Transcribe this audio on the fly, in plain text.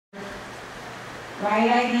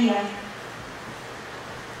Right idea.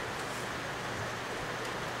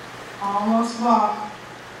 Almost walk.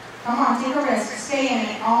 Come on, take a risk. Stay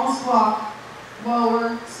in it. Almost walk.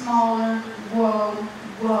 Lower, smaller. Whoa,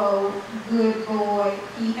 whoa. Good boy.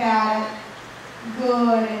 Keep at it.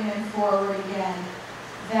 Good, and then forward again.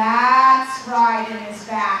 That's right in his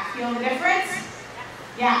back. Feel the difference?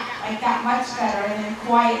 Yeah, like that, much better. And then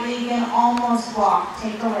quietly again, almost walk.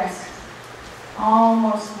 Take a risk.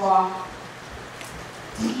 Almost walk.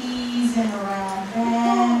 Teasing around,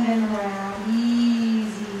 bending around,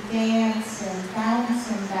 easy, dancing,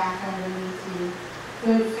 bouncing back underneath you.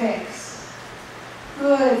 Good fix.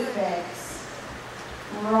 Good fix.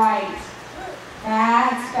 Right.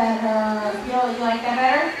 That's better. Feel you like that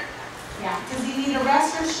better? Yeah. Does he need a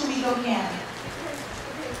rest or should we go again?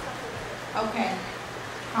 Okay.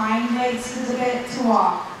 Hind legs to the bit to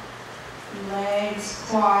walk. Legs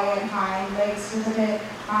quiet, hind legs to the bit,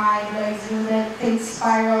 hind legs to the bit, think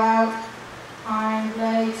spiral out, hind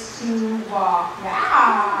legs to walk. Yeah.